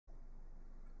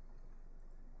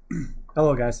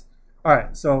Hello, guys. All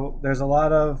right, so there's a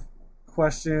lot of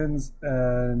questions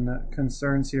and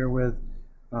concerns here with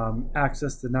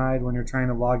access denied when you're trying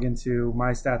to log into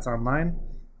My Stats Online.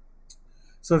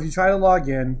 So if you try to log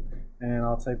in, and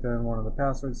I'll type in one of the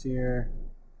passwords here.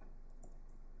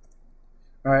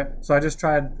 All right, so I just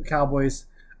tried the Cowboys.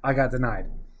 I got denied.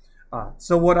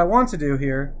 So what I want to do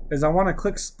here is I want to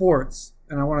click sports,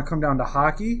 and I want to come down to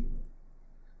hockey,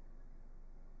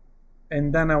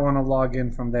 and then I want to log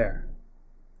in from there.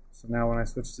 So now when I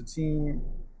switch to team,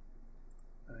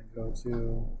 I go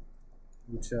to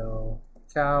Uchel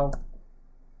Cow,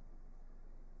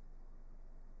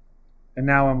 and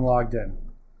now I'm logged in.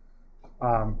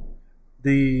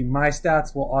 The My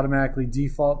Stats will automatically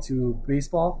default to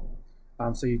baseball,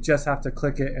 so you just have to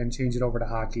click it and change it over to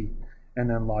hockey,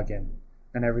 and then log in,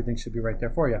 and everything should be right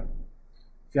there for you.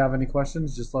 If you have any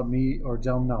questions, just let me or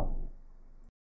Jem know.